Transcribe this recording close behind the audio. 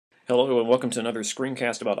Hello and welcome to another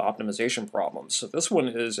screencast about optimization problems. So this one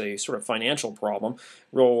is a sort of financial problem,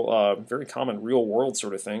 very common real world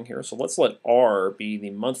sort of thing here. So let's let R be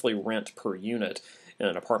the monthly rent per unit in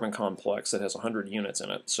an apartment complex that has 100 units in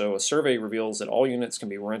it. So a survey reveals that all units can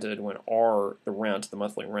be rented when R, the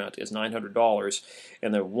monthly rent, is $900,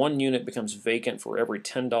 and that one unit becomes vacant for every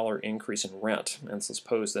 $10 increase in rent. And so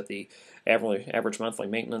suppose that the average monthly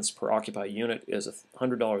maintenance per occupied unit is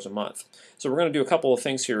 $100 a month. So we're going to do a couple of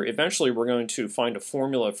things here. Eventually we're going to find a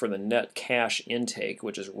formula for the net cash intake,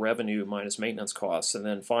 which is revenue minus maintenance costs, and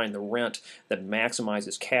then find the rent that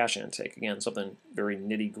maximizes cash intake. Again, something very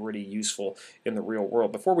nitty-gritty, useful in the real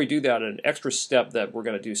world. Before we do that, an extra step that we're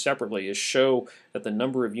going to do separately is show that the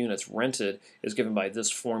number of units rented is given by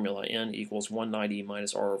this formula, n equals 190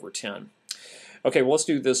 minus r over 10. Okay, well, let's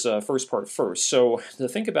do this first part first. So to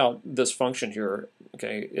think about this function here,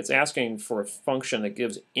 okay, it's asking for a function that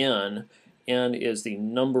gives n. N is the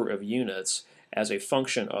number of units as a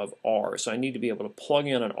function of r. So I need to be able to plug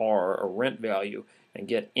in an r, a rent value, and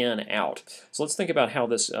get n out. So let's think about how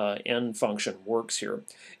this n function works here.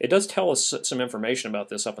 It does tell us some information about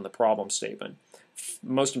this up in the problem statement.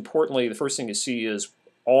 Most importantly, the first thing you see is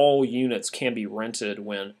all units can be rented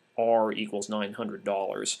when r equals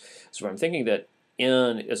 $900. So I'm thinking that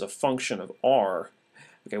n is a function of r.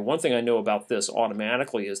 Okay, one thing I know about this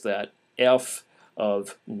automatically is that f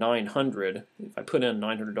of 900, if I put in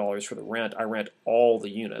 $900 for the rent, I rent all the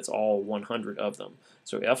units, all 100 of them.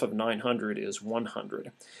 So f of 900 is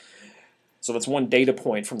 100. So that's one data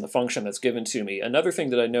point from the function that's given to me. Another thing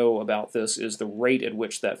that I know about this is the rate at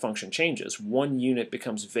which that function changes. One unit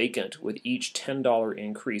becomes vacant with each $10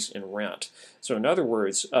 increase in rent. So in other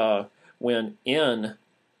words, when n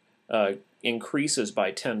increases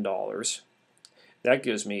by $10, that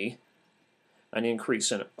gives me an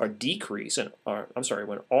increase in, or decrease in, I'm sorry,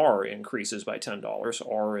 when R increases by $10,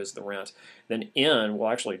 R is the rent, then N will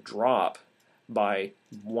actually drop by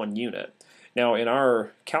 1 unit. Now in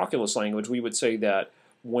our calculus language, we would say that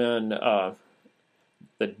when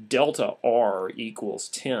the delta R equals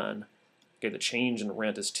 10, okay, the change in the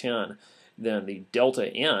rent is 10, then the delta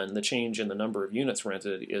N, the change in the number of units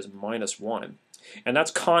rented, is minus 1. And that's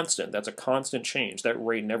constant. That's a constant change. That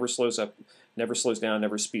rate never slows up, never slows down,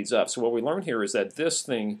 never speeds up. So what we learn here is that this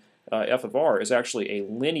thing, f of r, is actually a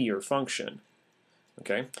linear function.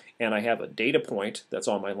 Okay, and I have a data point that's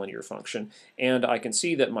on my linear function, and I can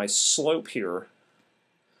see that my slope here,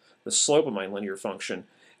 the slope of my linear function,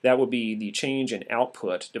 that would be the change in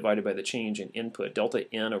output divided by the change in input,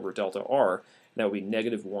 delta n over delta r, and that would be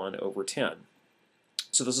negative 1 over 10.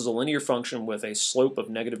 So this is a linear function with a slope of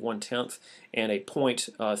negative 1/10 and a point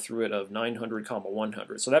through it of 900,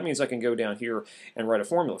 100. So that means I can go down here and write a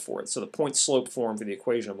formula for it. So the point slope form for the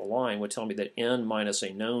equation of a line would tell me that n minus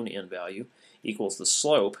a known n value equals the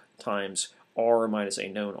slope times r minus a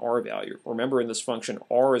known r value. Remember, in this function,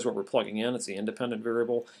 r is what we're plugging in, it's the independent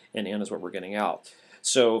variable, and n is what we're getting out.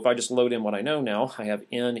 So if I just load in what I know now, I have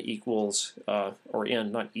n equals, or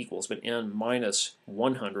n not equals, but n minus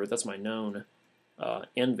 100, that's my known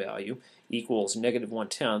n value, equals negative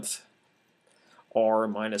 1/10 r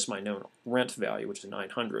minus my known rent value, which is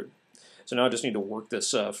 900. So now I just need to work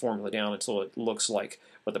this formula down until it looks like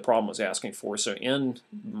what the problem was asking for. So n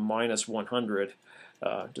minus 100,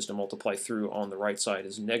 just to multiply through on the right side,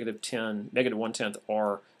 is negative 1/10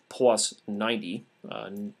 r plus 90.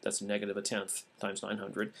 That's negative 1/10 times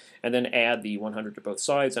 900. And then add the 100 to both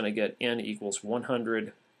sides, and I get n equals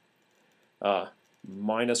 100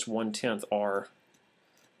 minus 1/10 r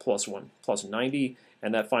plus 90,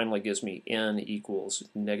 and that finally gives me n equals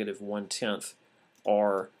negative 1/10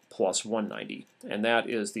 r plus 190. And that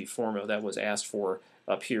is the formula that was asked for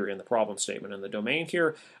up here in the problem statement. And the domain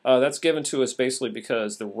here, that's given to us basically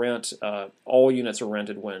because the rent, all units are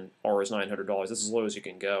rented when r is $900. This is as low as you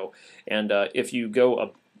can go. And if you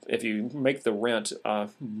make the rent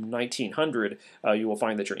 1900, you will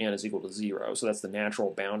find that your n is equal to 0. So that's the natural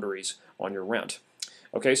boundaries on your rent.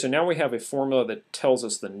 Okay, so now we have a formula that tells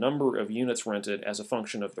us the number of units rented as a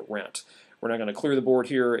function of the rent. We're now going to clear the board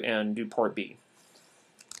here and do part B.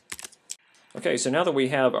 Okay, so now that we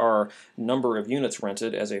have our number of units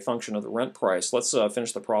rented as a function of the rent price, let's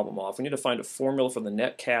finish the problem off. We need to find a formula for the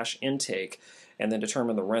net cash intake and then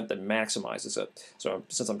determine the rent that maximizes it. So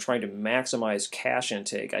since I'm trying to maximize cash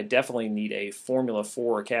intake, I definitely need a formula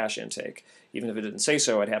for cash intake. Even if it didn't say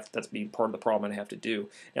so, that's be part of the problem I'd have to do.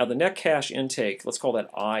 Now the net cash intake, let's call that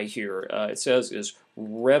I here, it says is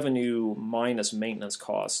revenue minus maintenance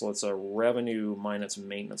costs. So it's a revenue minus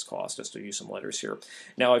maintenance cost, just to use some letters here.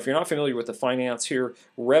 Now if you're not familiar with the finance here,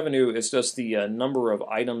 revenue is just the number of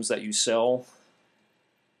items that you sell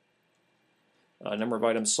number of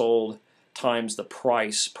items sold times the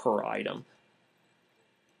price per item.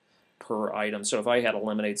 So if I had a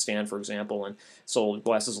lemonade stand, for example, and sold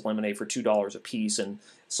glasses of lemonade for $2 a piece and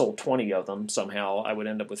sold 20 of them somehow, I would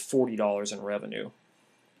end up with $40 in revenue,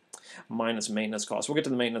 minus maintenance costs. We'll get to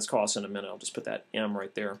the maintenance costs in a minute. I'll just put that M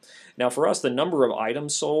right there. Now for us, the number of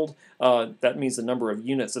items sold, that means the number of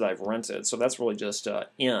units that I've rented. So that's really just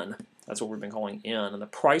N. That's what we've been calling N. And the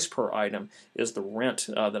price per item is the rent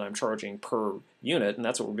that I'm charging per unit, and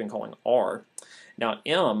that's what we've been calling R. Now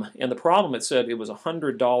M, in the problem it said it was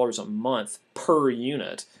 $100 a month per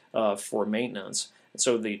unit for maintenance.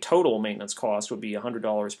 So the total maintenance cost would be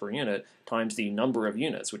 $100 per unit times the number of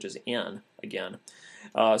units, which is N again.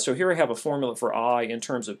 So here I have a formula for I in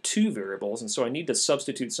terms of two variables, and so I need to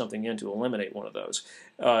substitute something in to eliminate one of those.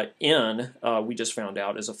 N, we just found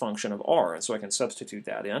out, is a function of R, and so I can substitute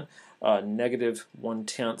that in. Negative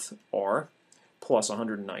 1/10 R plus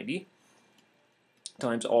 190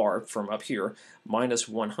 times R from up here, minus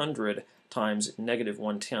 100 times negative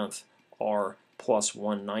 1/10 R plus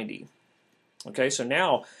 190. Okay, so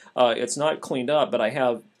now it's not cleaned up, but I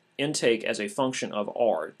have intake as a function of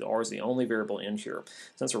R. The R is the only variable in here.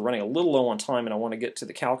 Since we're running a little low on time and I want to get to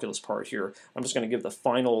the calculus part here, I'm just going to give the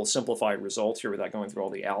final simplified result here without going through all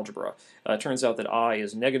the algebra. It turns out that I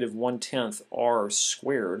is negative 1/10 R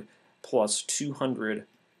squared plus 200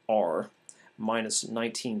 R minus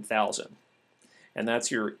 19,000. And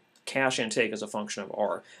that's your cash intake as a function of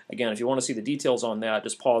R. Again, if you want to see the details on that,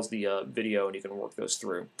 just pause the video and you can work those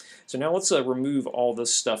through. So now let's remove all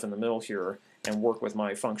this stuff in the middle here and work with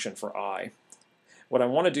my function for I. What I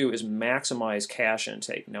want to do is maximize cash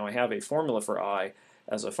intake. Now I have a formula for I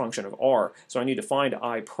as a function of R, so I need to find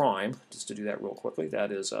I prime. Just to do that real quickly,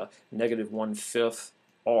 that is negative 1/5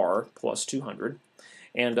 R plus 200.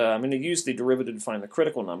 And I'm going to use the derivative to find the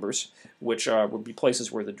critical numbers, which would be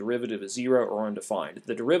places where the derivative is 0 or undefined.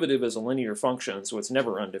 The derivative is a linear function, so it's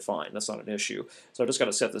never undefined. That's not an issue. So I've just got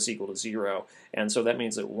to set this equal to 0. And so that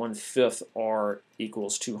means that 1/5 R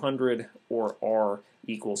equals 200, or R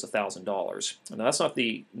equals $1,000. Now that's not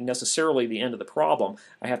necessarily the end of the problem.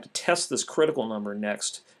 I have to test this critical number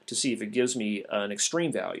next to see if it gives me an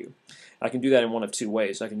extreme value. I can do that in one of two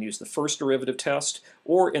ways. I can use the first derivative test,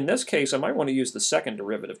 or in this case I might want to use the second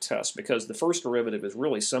derivative test because the first derivative is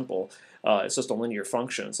really simple. It's just a linear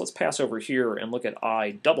function. So let's pass over here and look at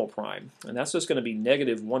I double prime, and that's just going to be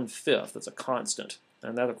negative 1/5. That's a constant,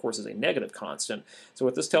 and that of course is a negative constant. So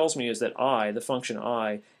what this tells me is that I, the function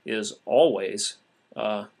I, is always,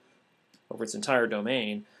 over its entire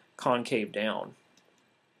domain, concave down.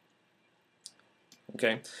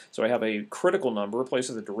 Okay, so I have a critical number, a place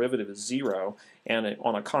where the derivative is 0, and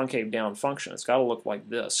on a concave down function, it's got to look like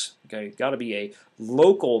this. Okay, got to be a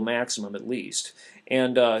local maximum at least.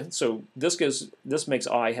 And so this makes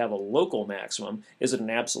I have a local maximum. Is it an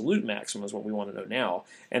absolute maximum is what we want to know now.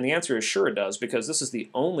 And the answer is sure it does, because this is the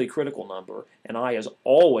only critical number, and I is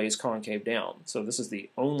always concave down. So this is the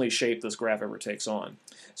only shape this graph ever takes on.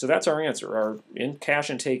 So that's our answer. Our cash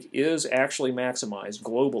intake is actually maximized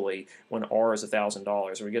globally when R is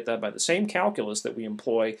 $1,000. We get that by the same calculus that we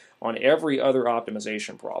employ on every other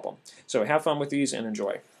optimization problem. So have fun with these and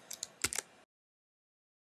enjoy.